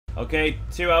Okay,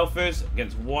 2 alphas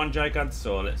against 1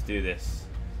 Giganotosaurus. Let's do this.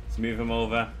 Let's move them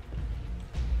over.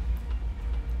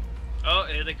 Oh,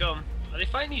 here they come. Are they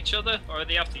fighting each other, or are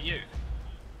they after you?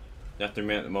 They're after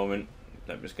me at the moment.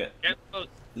 Let me just get Oh. a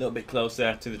little bit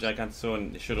closer to the Giganotosaurus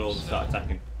and they should all start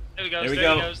attacking. There we go. There we there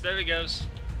go. he goes. There he goes.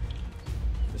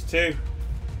 There's 2.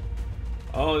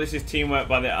 Oh, this is teamwork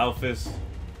by the alphas.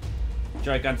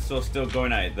 Giganotosaurus still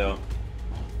going at it though.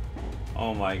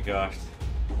 Oh my gosh.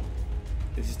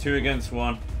 This is 2 against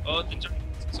 1. Oh,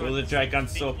 Will the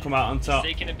Giganotosaurus come out on top?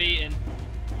 He's taking a beating.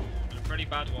 A pretty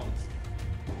bad one.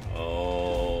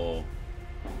 Oh.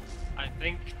 I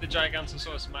think the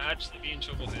Giganotosaurus might actually be in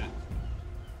trouble here.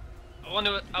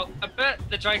 I bet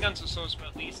the Giganotosaurus will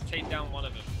at least take down one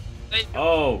of them.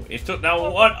 Oh, it took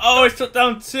down 1. Oh, it took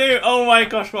down 2. Oh my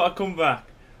gosh, what a comeback.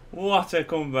 What a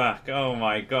comeback. Oh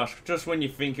my gosh. Just when you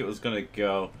think it was going to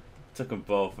go, took them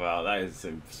both out. That is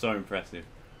so impressive.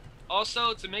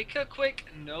 Also, to make a quick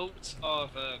note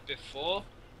of before,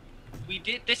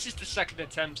 this is the second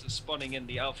attempt of spawning in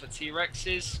the Alpha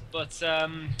T-Rexes, but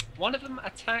one of them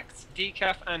attacked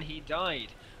Decaf and he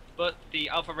died. But the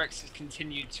Alpha Rexes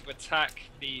continued to attack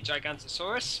the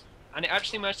Giganotosaurus, and it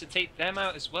actually managed to take them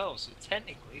out as well, so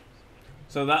technically...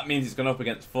 So that means it's gone up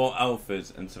against 4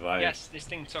 alphas and survived. Yes, this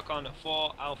thing took on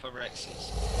 4 Alpha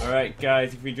Rexes. Alright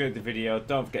guys, if you enjoyed the video,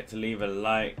 don't forget to leave a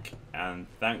like, and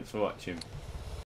thanks for watching.